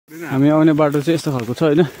हामी आउने बाटो चाहिँ यस्तो खालको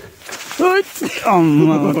छ हैन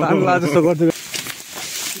तान्ला जस्तो गर्दै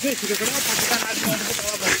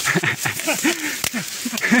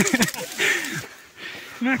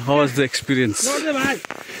How was the experience?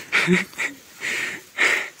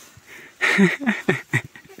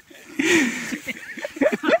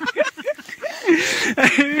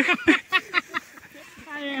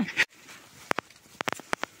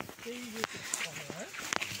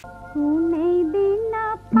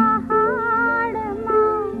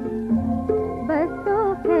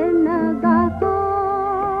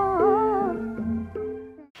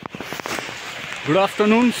 Good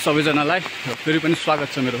afternoon सबैजनालाई फेरि पनि स्वागत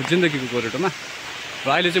छ मेरो जिन्दगीको गोरेटोमा र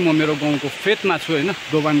अहिले चाहिँ म मेरो गाउँको फेदमा छु हैन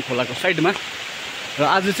दोबान खोलाको साइडमा र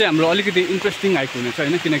आज चाहिँ हाम्रो अलिकति इन्ट्रेस्टिङ हाइक हुनेछ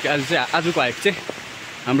हैन किनकि आजको हाइक चाहिँ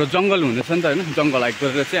हाम्रो जंगल हुनेछ नि त हैन जंगल हाइक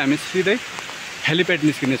गरेर चाहिँ हामी सिधै हेलिप्याड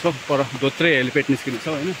निस्किने छौं पर दोत्रे हेलिप्याड निस्किने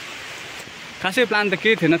छौं हैन खासै प्लान त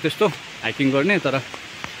केही थिएन त्यस्तो हाइकिङ गर्ने तर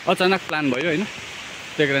अचानक प्लान भयो हैन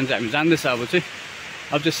त्यही कारण चाहिँ हामी जान्दैछ अब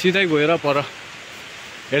चाहिँ सिधै गएर पर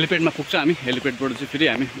हेलिप्याडमा पुग्छ हामी हेलिप्याडबाट चाहिँ फेरि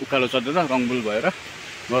हामी उकालो चढेर रङबुल भएर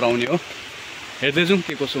घर आउने हो हेर्दै जाउँ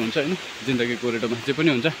के कसो हुन्छ हैन जिन्दगी गोरेटोमा जे पनि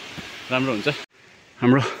हुन्छ राम्रो हुन्छ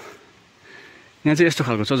हाम्रो यहाँ चाहिँ यस्तो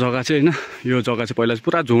खालको छ जग्गा चाहिँ हैन यो जग्गा चाहिँ पहिला चाहिँ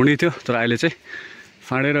पुरा झोडी थियो तर अहिले चाहिँ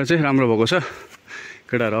फाँडेर चाहिँ राम्रो भएको छ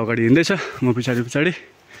केटाहरू अगाडि हिँड्दैछ म पछाडि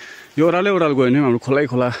यो ओह्रालै गयो भने हाम्रो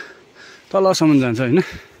खोला तलसम्म जान्छ हैन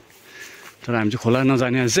तर हामी चाहिँ खोला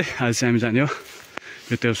नजाने आज चाहिँ हामी जाने हो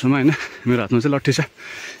यो तेर्सोमा हैन मेरो हातमा चाहिँ लट्ठी छ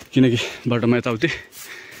किनकि बाटोमा यताउति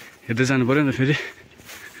हेर्दै जानु पर्यो नि त फेरि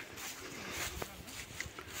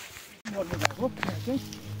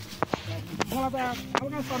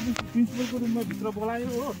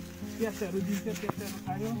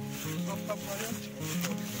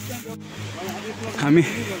हामी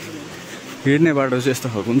हिँड्ने बाटो चाहिँ यस्तो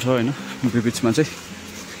खालको छ हैन बिचमा चाहिँ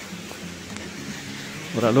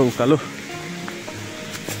ओह्रालो उकालो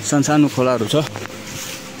सानो खोलाहरू छ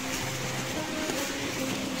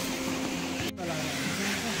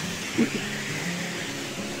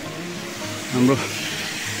हाम्रो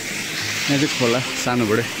यहाँ चाहिँ खोला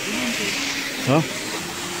सानोबडे छ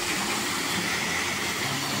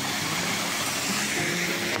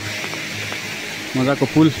मजाको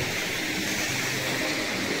पुल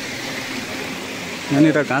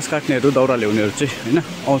यहाँनिर घाँस काट्नेहरू दाउरा ल्याउनेहरू चाहिँ हैन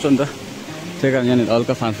आउँछ नि त त्यही कारण यहाँनिर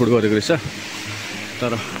हल्का फाँडफुड गरेको रहेछ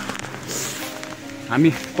तर हामी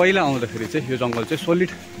पहिला आउँदाखेरि चाहिँ यो जङ्गल चाहिँ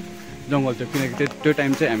सोलिड जङ्गल थियो किनकि त्यो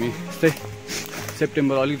टाइम चाहिँ हामी यस्तै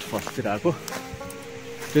सेप्टेम्बर अलिकति फर्स्टतिर आएको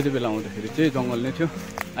त्यति बेला आउँदाखेरि चाहिँ जङ्गल नै थियो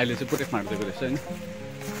अहिले चाहिँ पुरै फाँडिदिएको रहेछ हैन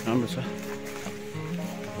राम्रो छ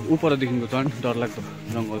उपरदेखिको झन् डरलाग्दो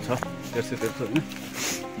जङ्गल छ तेर्सो हैन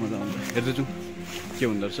मजा आउँछ हेर्दै जाउँ के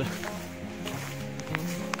हुँदो रहेछ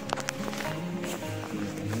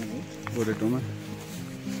गोरेटोमा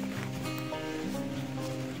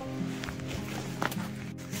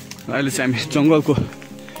अहिले चाहिँ हामी जङ्गलको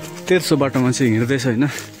तेर्सो बाटोमा चाहिँ हिँड्दैछ हैन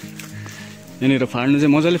यहाँनिर फाँड्नु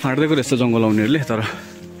चाहिँ मजाले फाँड्दैको रहेछ जङ्गल आउनेहरूले तर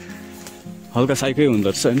हल्का साइकै हुँदो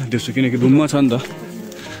रहेछ हैन दिउँसो किनकि रुममा छ नि त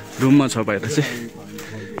रुममा छ बाहिर चाहिँ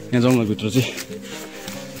यहाँ जङ्गलभित्र चाहिँ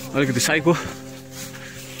अलिकति साइको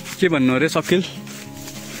के भन्नु अरे सकिल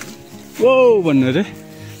ओ भन्नु अरे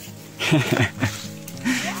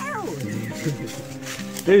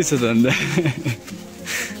त्यही छ झन्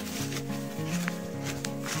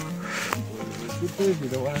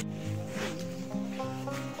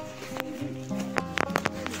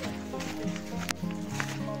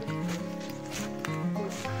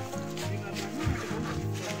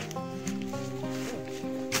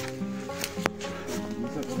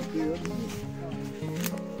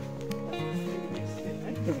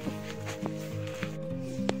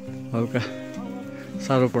हल्का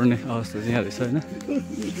साह्रो पर्ने अवस्था चाहिँ यहाँ रहेछ हैन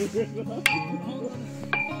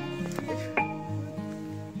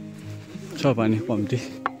छ पानी कम्ती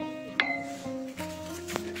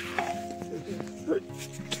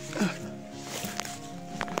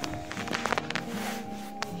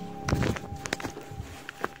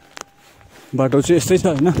बाटो चाहिँ यस्तै छ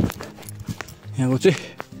हैन यहाँको चाहिँ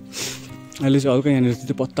अहिले चाहिँ हल्का यहाँनिर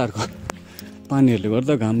चाहिँ पत्ताहरूको पानीहरूले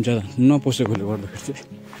गर्दा घाम ज्यादा नपसेकोले गर्दाखेरि चाहिँ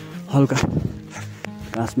हल्का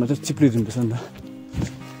घाँसमा चाहिँ चिप्लिदिँदैछ नि त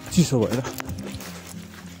चिसो भएर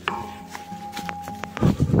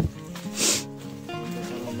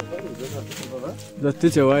जति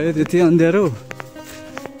छेउ आयो त्यति अँध्यारो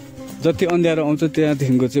जति अँध्यारो आउँछ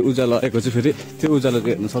त्यहाँदेखिको चाहिँ उज्यालो आएको चाहिँ फेरि त्यो उज्यालो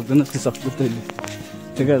चाहिँ हेर्न सक्दैन त्यो सक्छ तैँले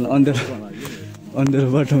त्यही कारण अँध्यारो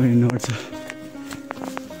बाटोमा हिँड्नुपर्छ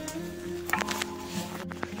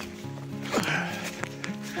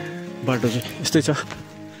बाटो चाहिँ यस्तै छ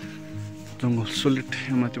जङ्गल सोलिड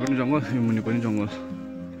यो माथि पनि जङ्गल यो मुनि पनि जङ्गल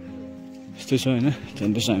यस्तै छ होइन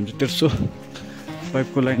जाँदैछ हामी चाहिँ तेर्सो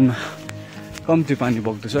पाइपको लाइनमा कम्ती पानी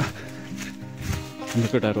बग्दैछ हाम्रो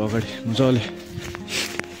केटाहरू अगाडि मजाले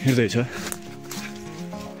हिँड्दैछ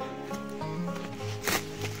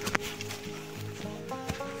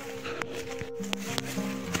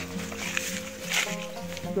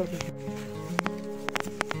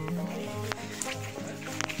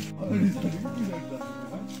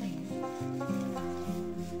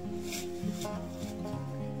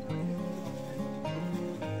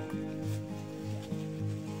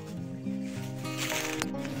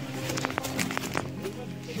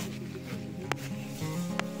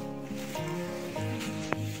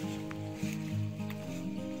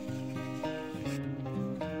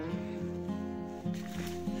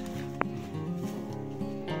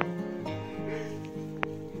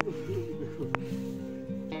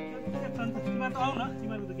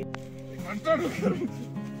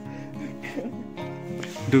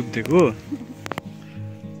डुब्देको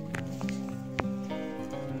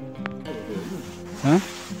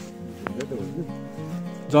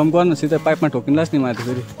जम्प गर्न सिधै पाइपमा ठोकिन्लास् नि माथि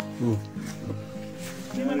फेरि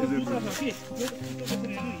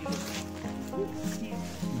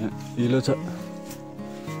हिलो छ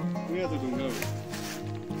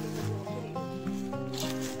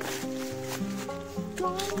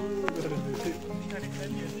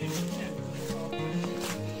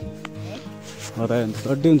हरायो भने त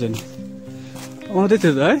अड्डी हुन्छ नि आउँदै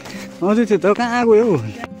थियो त है आउँदै थियो त कहाँ गयो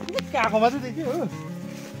आँखामा चाहिँ देख्यो हो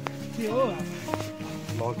के हो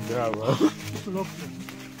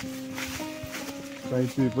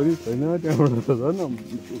पनि छैन त्यहाँबाट त झन्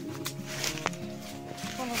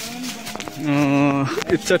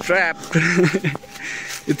it's a trap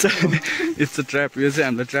it's a trap यो चाहिँ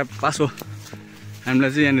हामीलाई ट्र्याप पासो हामीलाई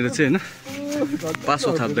चाहिँ यहाँनिर चाहिँ होइन पासो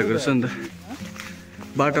थाप्दिएको रहेछ नि त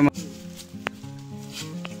बाटोमा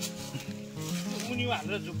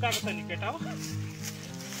झुक्काको छ नि केटा हो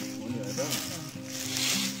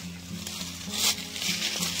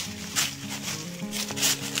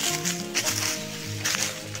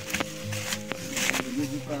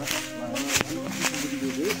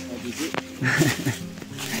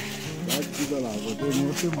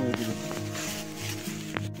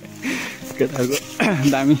केटाहरूको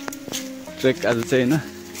दामी ट्रेक आज चाहिँ होइन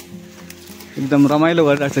एकदम रमाइलो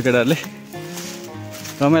गरिरहेको छ केटाहरूले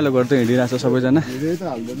रमाइलो गर्दै हिँडिरहेको छ सबैजना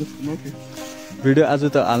भिडियो आज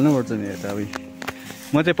त हाल्नुपर्छ नि यता अब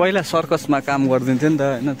म चाहिँ पहिला सर्कसमा काम गरिदिन्थेँ नि त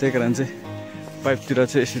होइन त्यही कारण चाहिँ पाइपतिर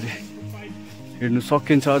चाहिँ यसरी हिँड्नु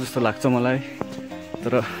सकिन्छ जस्तो लाग्छ मलाई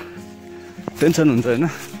तर टेन्सन हुन्छ होइन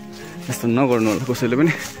यस्तो नगर्नु होला कसैले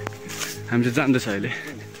पनि हामी चाहिँ जान्दैछ अहिले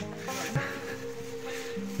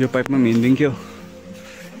यो पाइपमा हिँडिदिन्थ्यो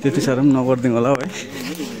त्यति साह्रो पनि नगरिदिउँ होला है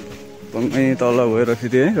पङ्कै तल गएर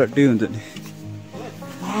फेरि है रड्डी हुन्छ नि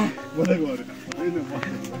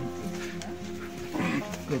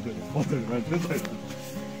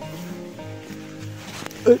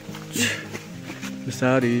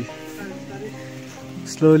बिस्तारी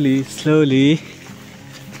स्लोली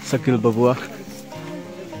सकिल बबुआ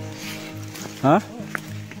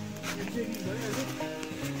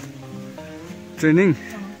ट्रेनिङ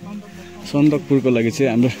सन्दकपुरको लागि चाहिँ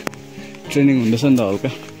हाम्रो ट्रेनिङ हुँदैछ नि त हल्का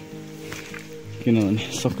किनभने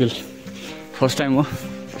सकिल फर्स्ट टाइम हो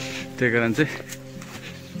त्यही कारण चाहिँ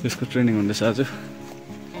त्यसको ट्रेनिङ हुँदैछ आज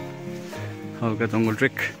हल्का जङ्गल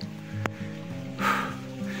ट्रेक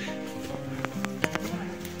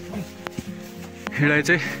हिँडाइ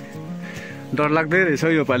चाहिँ डर लाग्दै रहेछ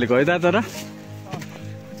यो पालिको है तर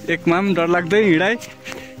एकमा पनि डर लाग्दै हिँडाइ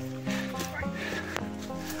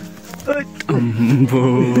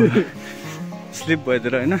स्लिप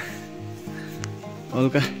भइदिएर होइन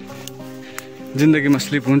हल्का जिन्दगीमा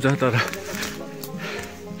स्लिप हुन्छ तर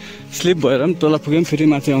स्लिप भएर पनि तल पुग्यो पनि फेरि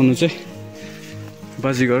माथि आउनु चाहिँ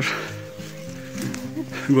बाजीगर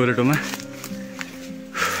गोरेटोमा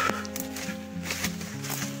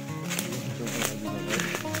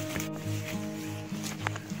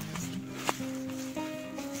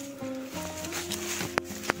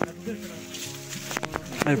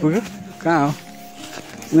आइपुग्यो कहाँ हो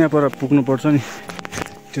यहाँ पर पुग्नु पर्छ नि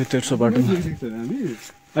त्यो तेर्सो बाटोमा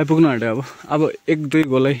आइपुग्नु आँट्यो अब 1-2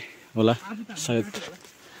 गोलै होला सायद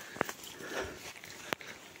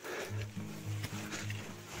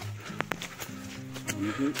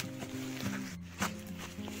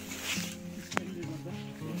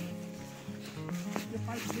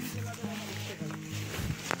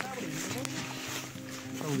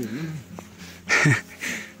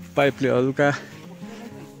पाइपले हल्का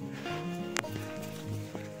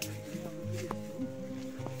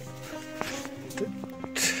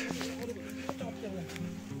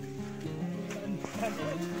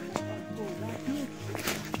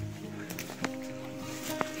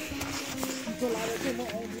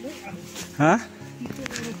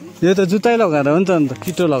यो त जुत्तै लगाएर हो नि त अन्त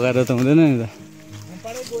किटो लगाएर त हुँदैन नि त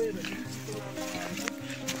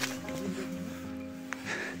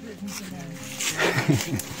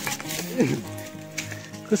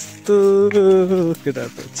कस्तो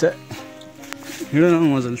केटाहरू छ हिँड न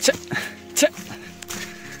मजाले छ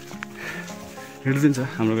हिँडिदिन्छ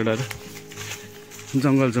हाम्रो केटाहरू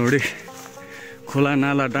जङ्गल झोडी खोला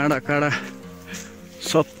नाला डाँडा काँडा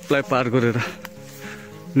सबलाई पार गरेर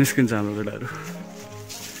निस्किन्छ हाम्रो केटाहरू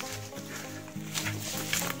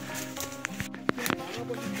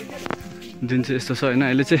दिन चाहिँ यस्तो छ होइन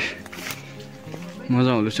अहिले चाहिँ मजा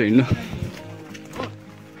आउँदैछ हिँड्नु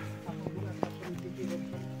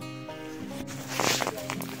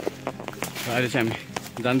अहिले चाहिँ हामी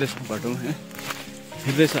जाँदैछौँ बाटोमा है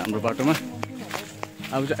हिँड्दैछ हाम्रो बाटोमा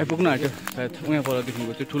अब चाहिँ आइपुग्नु आँट्यो सायद उहाँ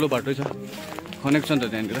परदेखिको चाहिँ ठुलो बाटै छ कनेक्ट छ नि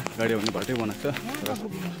त त्यहाँनिर गाडी आउने बाटै बनाएको छ र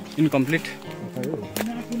इन्कम्प्लिट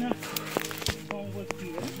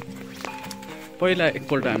पहिला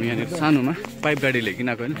एकपल्ट हामी यहाँनिर सानोमा पाइप गाडी लिएकिन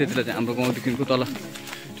आएको होइन त्यति बेला चाहिँ हाम्रो गाउँदेखिको तल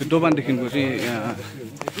त्यो दोबानदेखिको चाहिँ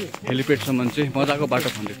हेलिपेडसम्म चाहिँ मजाको बाटो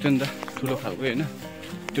खनेको थियो नि त ठुलो खालको होइन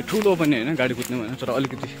त्यो ठुलो पनि होइन गाडी कुद्ने होइन तर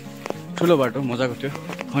अलिकति ठुलो बाटो मजाको थियो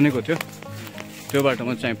खनेको थियो त्यो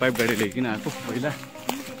बाटोमा चाहिँ पाइप गाडी लिएकिन आएको पहिला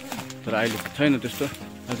तर अहिले छैन त्यस्तो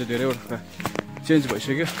अहिले धेरैवटा चेन्ज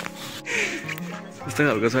भइसक्यो त्यस्तो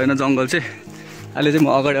खालको छैन जङ्गल चाहिँ अहिले चाहिँ म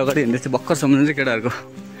अगाडि हिँड्दै चाहिँ भर्खरसम्म चाहिँ केटाहरूको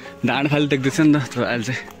ढाँड खालि देख्दैछ नि त तर अहिले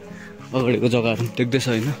चाहिँ अगाडिको जग्गाहरू देख्दैछ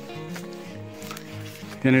होइन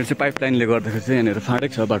यहाँनिर चाहिँ पाइप लाइनले गर्दाखेरि चाहिँ यहाँनिर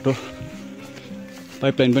फाँडेको छ बाटो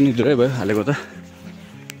पाइप लाइन पनि धेरै भयो हालेको त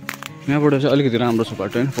यहाँबाट चाहिँ अलिकति राम्रो छ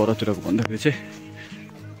बाटो होइन परतिरको भन्दाखेरि चाहिँ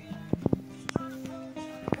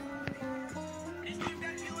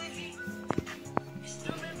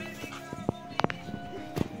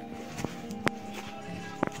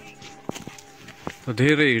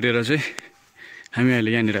धेरै हिँडेर चाहिँ हामी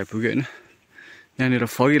अहिले यहाँनिर आइपुग्यो होइन यहाँनिर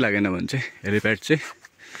फगी लागेन भने चाहिँ हेलिप्याड चाहिँ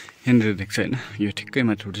यहाँनिर देख्छ होइन यो ठिक्कै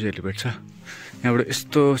माथि चाहिँ हेलिप्याड छ यहाँबाट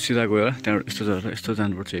यस्तो सिधा गयो त्यहाँबाट यस्तो झरेर यस्तो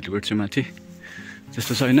जानुपर्छ हेलिप्याड चाहिँ माथि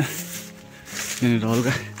त्यस्तो छ होइन यहाँनिर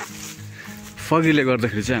हल्का फगीले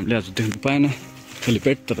गर्दाखेरि चाहिँ हामीले आज देख्नु पाएन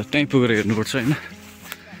हेलिप्याड तर त्यहीँ पुगेर हेर्नुपर्छ होइन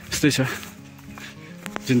यस्तै छ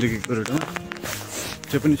जिन्दगी गोरेटोमा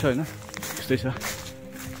त्यो पनि छ होइन यस्तै छ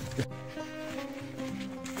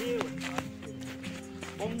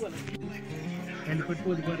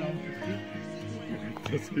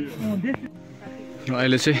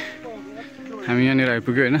अहिले चाहिँ हामी यहाँनिर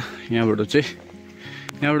आइपुग्यो होइन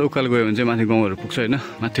यहाँबाट उकालो गयो भने चाहिँ माथि गाउँहरू पुग्छ होइन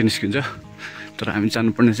माथि निस्किन्छ तर हामी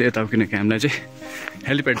जानुपर्ने चाहिँ यता हो किनकि हामीलाई चाहिँ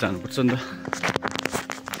हेलिप्याड जानुपर्छ नि त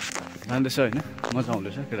जाँदैछ होइन मजा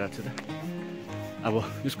आउँदैछ केटाहरू चाहिँ अब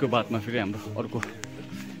यसको बादमा फेरि हाम्रो अर्को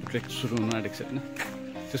ट्रेक सुरु हुन आँटेको छ होइन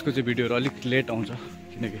त्यसको चाहिँ भिडियोहरू अलिक लेट आउँछ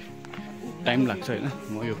किनकि टाइम लाग्छ होइन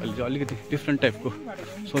म योपालि चाहिँ अलिकति डिफ्रेन्ट टाइपको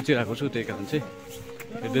सोचिरहेको छु त्यही कारण चाहिँ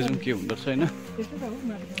हेर्दै जाउँ के हुँदो रहेछ होइन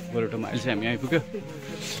गोरेटोमा अहिले चाहिँ हामी आइपुग्यो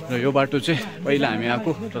र यो बाटो चाहिँ पहिला हामी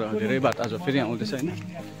आएको तर धेरै बात आज फेरि आउँदैछ होइन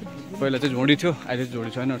पहिला चाहिँ झोडी थियो अहिले चाहिँ झोडी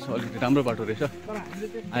छैन रहेछ अलिकति राम्रो बाटो रहेछ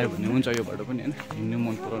आयो भने हुन्छ यो बाटो पनि होइन हिँड्नु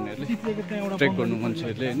मन पराउनेहरूले ट्रेक गर्नु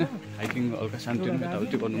मान्छेहरूले होइन हाइकिङ हल्का शान्तिहरू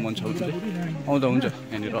यताउति गर्नु मन छ भने आउँदा हुन्छ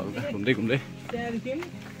यहाँनिर हल्का घुम्दै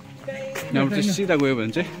यहाँबाट चाहिँ सिधा गयो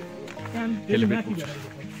भने चाहिँ हेलिप्याड पुग्छ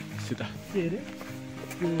सिधा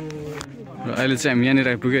र अहिले चाहिँ हामी यहाँनिर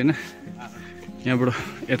आइपुग्यो होइन यहाँबाट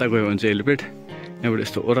यता गयो भने चाहिँ हेलिप्याड यहाँबाट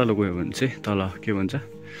यस्तो ओह्रालो गयो भने चाहिँ तल के भन्छ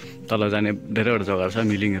तल जाने धेरैवटा जग्गाहरू छ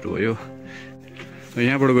मिलिङहरू भयो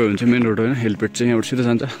यहाँबाट गयो भने चाहिँ मेन रोड होइन हेलिप्याड चाहिँ यहाँबाट सिधै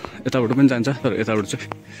जान्छ यताबाट पनि जान्छ तर यताबाट चाहिँ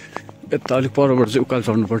यता अलिक परबाट चाहिँ उकालो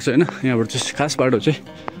चढ्नुपर्छ होइन यहाँबाट चाहिँ खास बाटो चाहिँ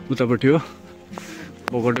उतापट्टि हो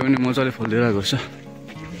बोगटे पनि मजाले फुलिदिइरहेको छ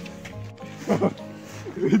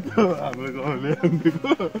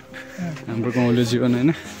हाम्रो गाउँले जीवन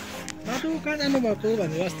होइन बाटो कहाँ जानुभएको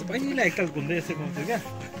भन्ने जस्तो पहिला एकताल घुम्दै यसो गाउँथ्यो क्या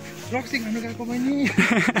रक्सी खानु गएको बहिनी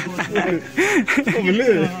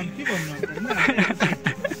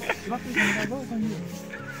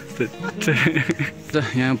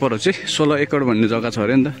यहाँ पर चाहिँ 16 एकड भन्ने जग्गा छ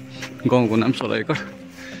अरे नि त गाउँको नाम 16 एकड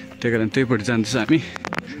त्यही कारण त्यहीपट्टि जाँदैछ हामी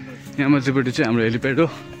यहाँ माथिपट्टि चाहिँ हाम्रो हेलिप्याड हो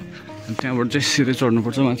अनि त्यहाँबाट चाहिँ सिधै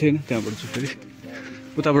चढ्नुपर्छ माथि होइन त्यहाँबाट चाहिँ फेरि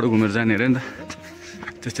उताबाट घुमेर जाने अरे नि त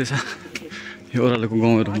त्यस्तै छ यो ओह्रालोको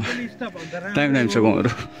गाउँहरूमा टाइम छ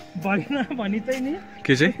गाउँहरू भएन भने चाहिँ नि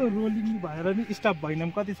के चाहिँ रोलिङ भएर नि स्टप भएन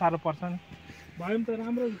पनि कति साह्रो पर्छ नि भयो नि त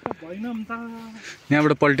राम्रो स्टप भएन नि त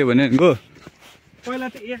यहाँबाट पल्ट्यो भने गो पहिला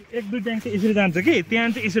त एक दुई ट्याङ चाहिँ यसरी जान्छ कि त्यहाँ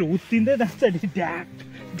चाहिँ यसरी हुत्तिँदै जान्छ नि ढ्याक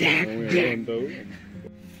ढ्याक ढ्याक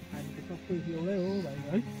बाटो एउटै हो भाइ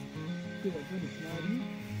है के भन्छ नि नारी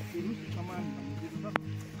पुरुष समान भन्ने दिनु न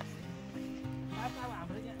अब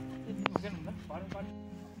हाम्रो यहाँ त्यति हुँदैन नि त भरन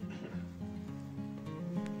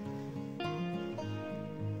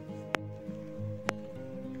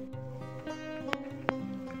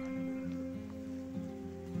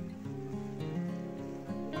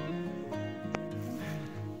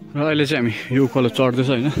र अहिले चाहिँ हामी यो उकालो चढ्दैछ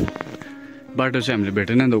होइन बाटो चाहिँ हामीले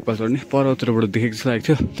भेटेन नि त उकालो चढ्ने परतिरबाट देखेको जस्तो लागेको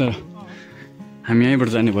थियो तर हामी यहीँबाट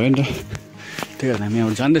जाने भयो नि त त्यही भएर हामी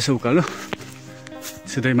यहाँबाट जाँदैछ उकालो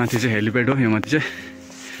सिधै माथि चाहिँ हेलिप्याड हो यो माथि चाहिँ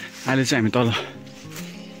अहिले चाहिँ हामी तल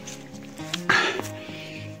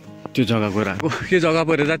त्यो जग्गा गएर आएको के जग्गा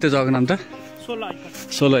परेर त्यो जग्गा नाम त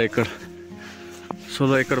 16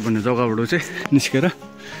 एकड भन्ने जग्गाबाट चाहिँ निस्केर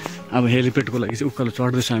अब हेलिप्याडको लागि चाहिँ उकालो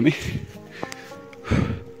चढ्दैछ हामी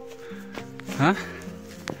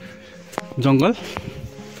जङ्गल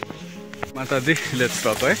मातादी लेट्स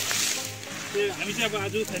टक है हामी चाहिँ अब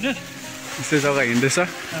आज छैन यस्तै जग्गा हिँड्दैछ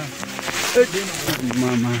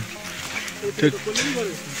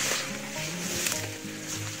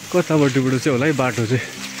कतापट्टिबाट चाहिँ होला है बाटो चाहिँ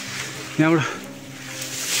यहाँबाट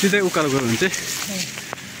सिधै उकालो गयो भने चाहिँ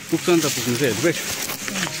पुग्छ नि त पुग्नु चाहिँ हेल्पेट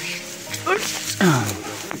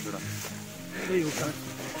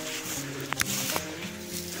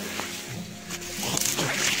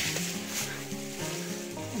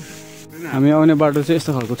हामी आउने बाटो चाहिँ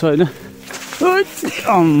यस्तो खालको छ होइन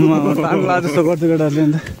टाङ्ला जस्तो गर्दै केटाहरूले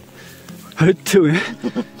अन्त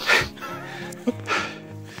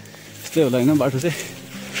यस्तै होला होइन बाटो चाहिँ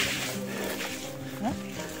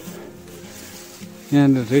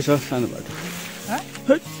यहाँनिर रहेछ सानो बाटो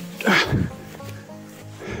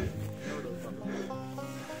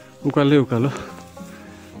उकालो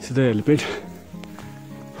सिधै हेलिप्याड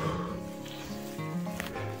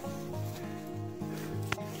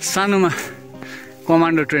सानोमा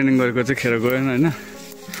कमान्डो ट्रेनिङ गरेको चाहिँ खेर गएन होइन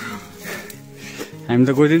हामी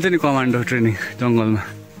त गइदिन्छ नि कमान्डो ट्रेनिङ जङ्गलमा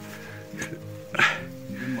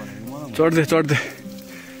चढ्दै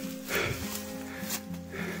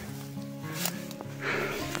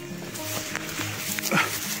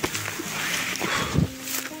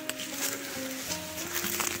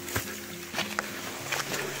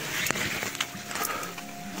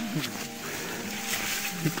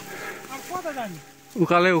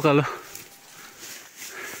उकालो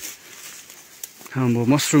अब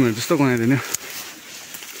मसरुमहरू जस्तो बनाइदिने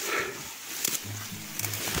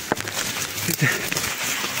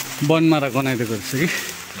बनमारा बनाइदिएको रहेछ कि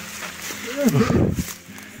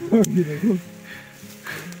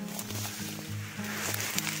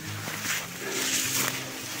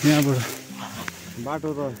यहाँबाट बाटो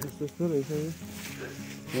त यस्तो रहेछ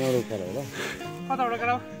यहाँबाट उकालो होला कताबाट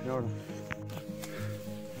गराऊ यहाँबाट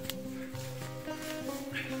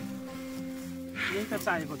यही त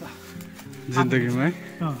चाहिएको त जिन्दगीमा है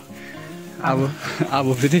अब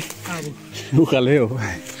फेरि उकालै हो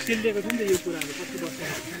सिलिएको छ नि त यो कुराहरू कति वर्ष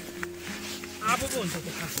अब पो हुन्छ त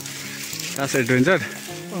खास एडभेन्चर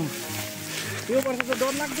यो वर्ष त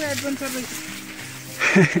डरलाग्दो एडभेन्चर रहेछ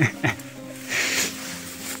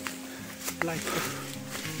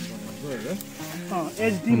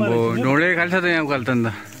ढोँडे खाल्छ त यहाँ उकालो त अन्त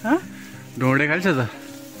ढोँडे खाल्छ त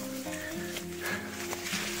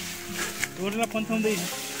ढोँडेलाई पन्छाउँदैन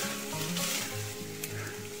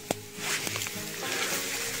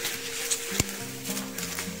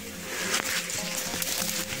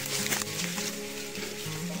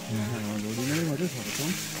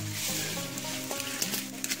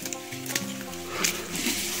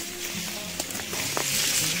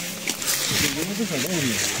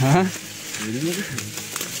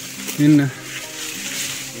किन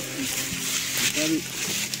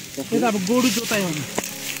यता अब गोरु जोताइ हो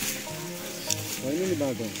होइन नि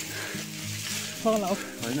बाटो छ होला हौ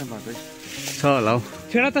होइन बाटो छ होला हौ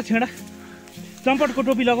छेडा चम्पटको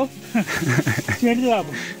टोपी लगाऊ छेडिदियो अब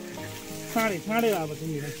छाड्यो अब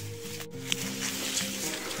तिमीलाई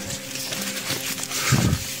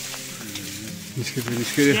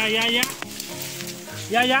निस्कियो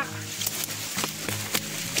या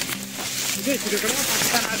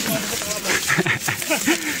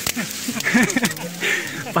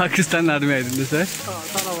पाकिस्तान आर्मी आइदिँदैछ है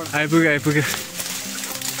आइपुग्यो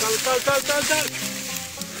चल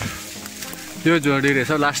यो जोडी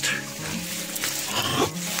रहेछ लास्ट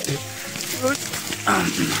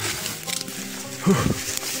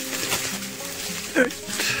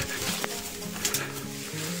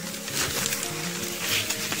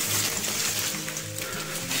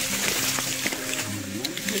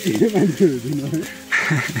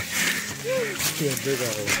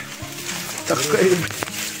टक्कै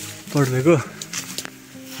पढ्दैको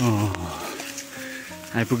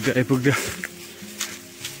आइपुग्यो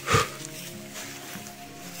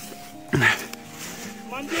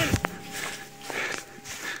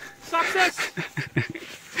success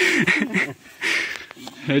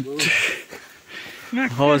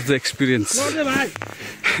How was the experience? भाइ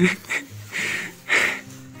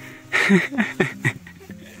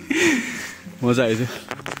मजा आयो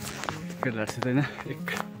केटाहरूसित होइन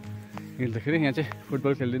एक हिँड्दाखेरि यहाँ चाहिँ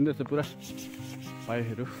फुटबल खेलिदिँदैछ पुरा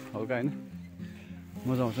पाइहरू हल्का होइन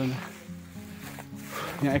मजा आउँछ नि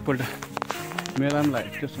यहाँ एकपल्ट मेला पनि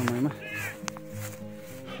लाग्यो त्यो समयमा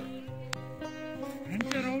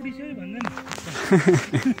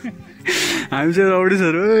हामी चाहिँ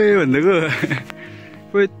रौडीसहरू भनिदिएको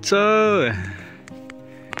पुच्छ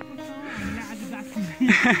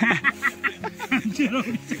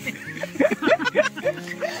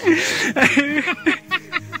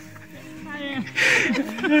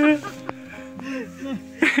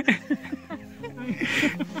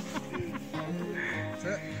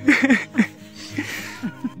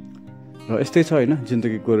र यस्तै छ होइन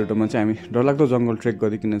जिन्दगी गोरेटोमा चाहिँ हामी डरलाग्दो जङ्गल ट्रेक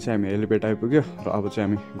गरिकन चाहिँ हामी हेलिप्याड आइपुग्यो र अब चाहिँ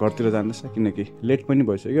हामी घरतिर जाँदैछ किनकि लेट पनि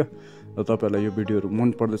भइसक्यो र तपाईँहरूलाई यो भिडियोहरू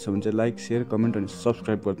मन पर्दैछ भने चाहिँ लाइक सेयर कमेन्ट अनि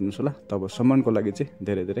सब्सक्राइब गरिदिनुहोस् होला तबसम्मको लागि चाहिँ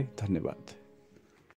धेरै धेरै धन्यवाद।